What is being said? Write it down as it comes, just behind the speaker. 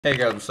Hey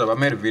guys, what's up? I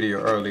made a video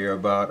earlier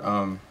about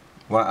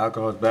why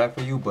alcohol is bad for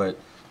you, but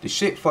the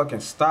shit fucking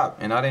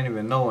stopped and I didn't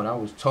even know, and I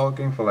was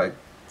talking for like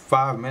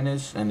 5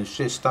 minutes and the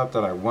shit stopped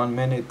at like 1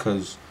 minute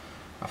because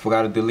I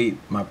forgot to delete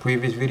my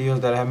previous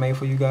videos that I had made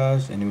for you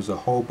guys, and it was a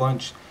whole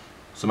bunch,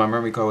 so my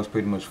memory card was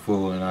pretty much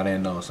full and I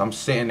didn't know. So I'm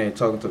sitting there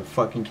talking to the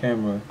fucking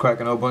camera,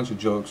 cracking a whole bunch of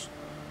jokes,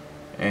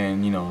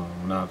 and you know,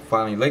 when I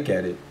finally look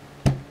at it,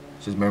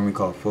 it's just memory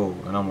card full,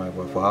 and I'm like,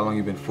 well, for how long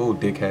you been full,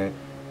 dickhead?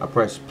 I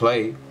press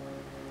play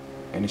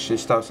and the shit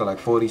stops at like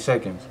 40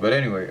 seconds. But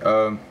anyway,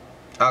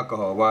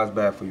 alcohol, why it's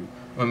bad for you?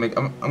 I'm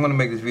gonna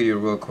make this video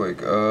real quick.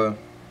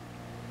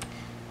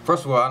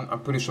 First of all, I'm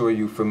pretty sure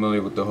you're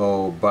familiar with the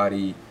whole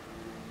body,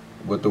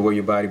 with the way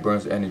your body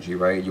burns energy,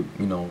 right? You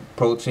know,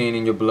 protein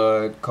in your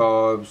blood,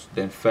 carbs,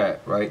 then fat,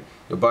 right?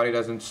 Your body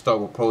doesn't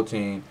start with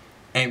protein,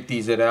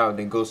 empties it out,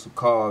 then goes to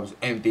carbs,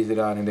 empties it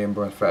out, and then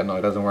burns fat. No,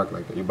 it doesn't work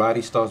like that. Your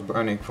body starts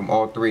burning from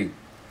all three,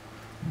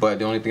 but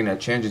the only thing that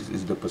changes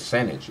is the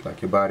percentage.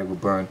 Like your body will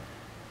burn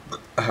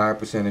a higher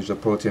percentage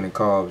of protein and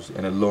carbs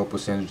and a lower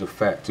percentage of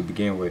fat to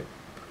begin with.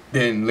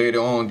 Then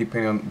later on,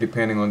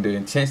 depending on the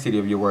intensity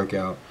of your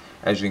workout,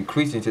 as you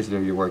increase the intensity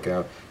of your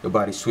workout, your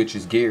body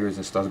switches gears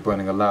and starts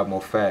burning a lot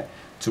more fat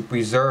to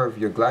preserve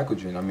your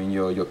glycogen,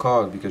 your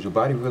carbs, because your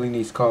body really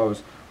needs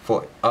carbs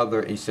for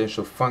other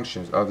essential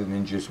functions other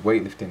than just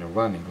weightlifting and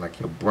running, like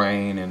your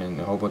brain and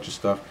a whole bunch of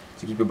stuff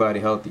to keep your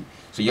body healthy.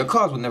 So your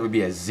carbs will never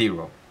be at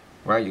zero,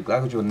 right? Your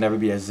glycogen will never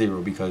be at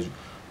zero, because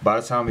by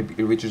the time it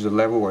reaches a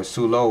level where it's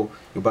too low,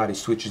 your body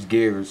switches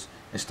gears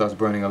and starts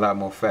burning a lot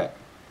more fat.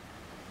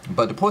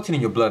 But the protein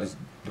in your blood is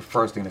the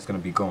first thing that's going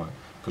to be gone,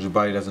 because your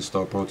body doesn't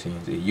store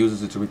proteins. It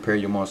uses it to repair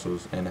your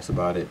muscles, and that's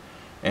about it.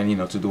 And, you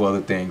know, to do other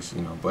things,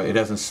 you know, but it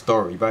doesn't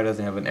store it. Your body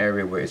doesn't have an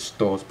area where it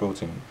stores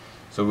protein.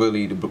 So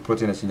really, the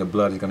protein that's in your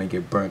blood is going to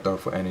get burnt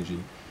off for energy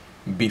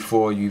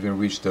before you even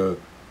reach the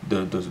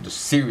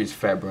serious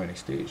fat burning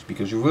stage.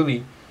 Because you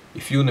really,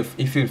 if you're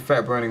in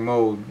fat burning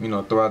mode, you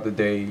know, throughout the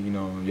day, you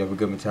know, you have a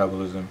good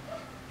metabolism,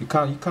 you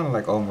kind of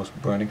like almost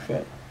burning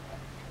fat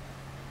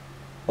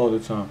all the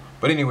time.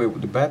 But anyway,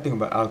 the bad thing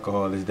about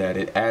alcohol is that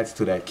it adds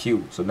to that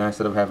queue. So now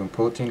instead of having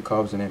protein,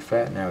 carbs, and then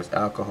fat, now it's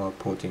alcohol,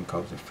 protein,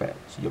 carbs, and fat.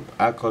 So your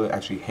alcohol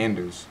actually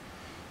hinders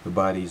your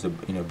body's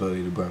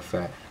ability to burn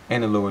fat,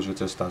 and it lowers your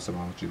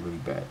testosterone, which is really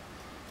bad.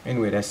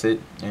 Anyway, that's it.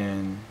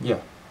 And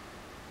yeah,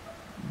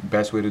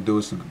 best way to do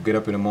is to get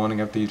up in the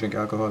morning after you drink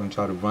alcohol and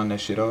try to run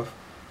that shit off.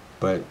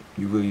 But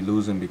you're really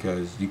losing,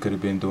 because you could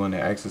have been doing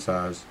the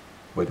exercise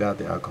without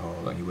the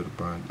alcohol and you would have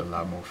burned a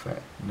lot more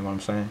fat. You know what I'm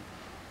saying?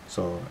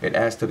 So it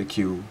adds to the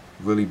queue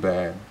really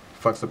bad,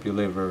 fucks up your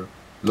liver,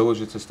 lowers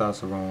your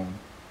testosterone,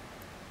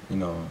 you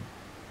know,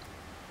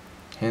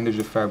 hinders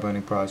your fat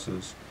burning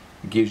process,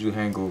 gives you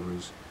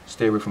hangovers.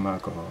 Stay away from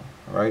alcohol,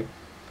 alright?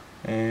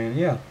 And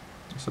yeah,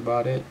 that's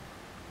about it.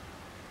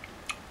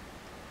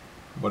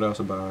 What else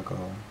about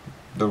alcohol?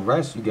 The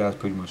rest you guys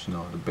pretty much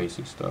know, the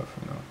basic stuff,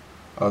 you know.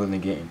 Other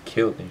than getting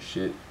killed and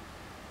shit.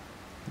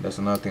 That's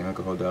another thing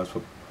alcohol does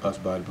for us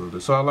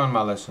bodybuilders. So I learned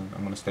my lesson.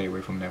 I'm gonna stay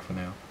away from that for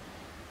now.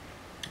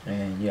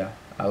 And yeah,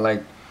 I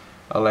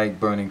like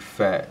burning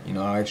fat. You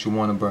know, I actually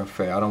want to burn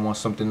fat. I don't want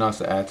something else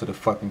to add to the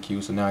fucking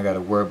queue. So now I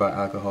gotta worry about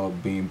alcohol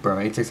being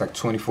burned. It takes like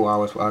 24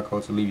 hours for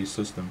alcohol to leave your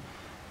system.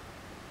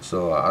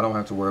 So I don't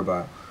have to worry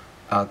about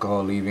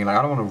alcohol leaving. Like,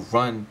 I don't want to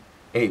run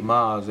 8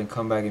 miles and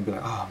come back and be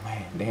like, oh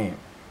man, damn,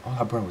 all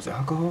I burned was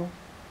alcohol,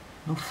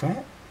 no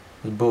fat.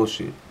 It's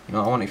bullshit. You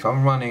know, if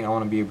I'm running, I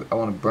want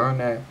to burn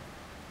that.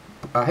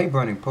 I hate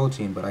burning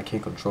protein, but I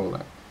can't control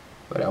that.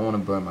 But I want to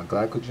burn my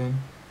glycogen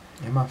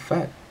and my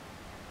fat.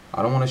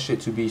 I don't want the shit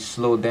to be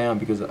slowed down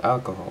because of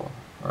alcohol,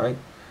 right?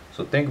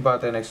 So think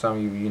about that next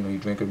time you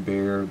drink a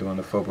beer during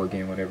the football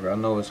game, whatever. I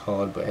know it's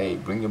hard, but hey,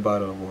 bring your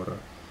bottle of water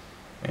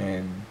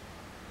and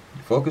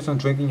focus on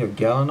drinking your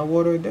gallon of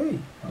water a day.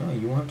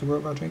 You won't have to worry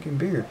about drinking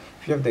beer.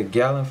 If you have that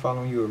gallon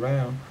following you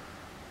around,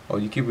 or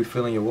you keep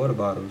refilling your water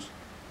bottles,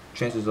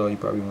 chances are you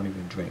probably won't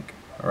even drink.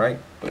 Alright?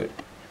 But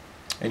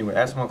anyway,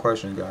 ask more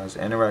questions, guys.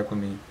 Interact with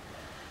me.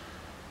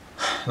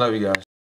 Love you guys.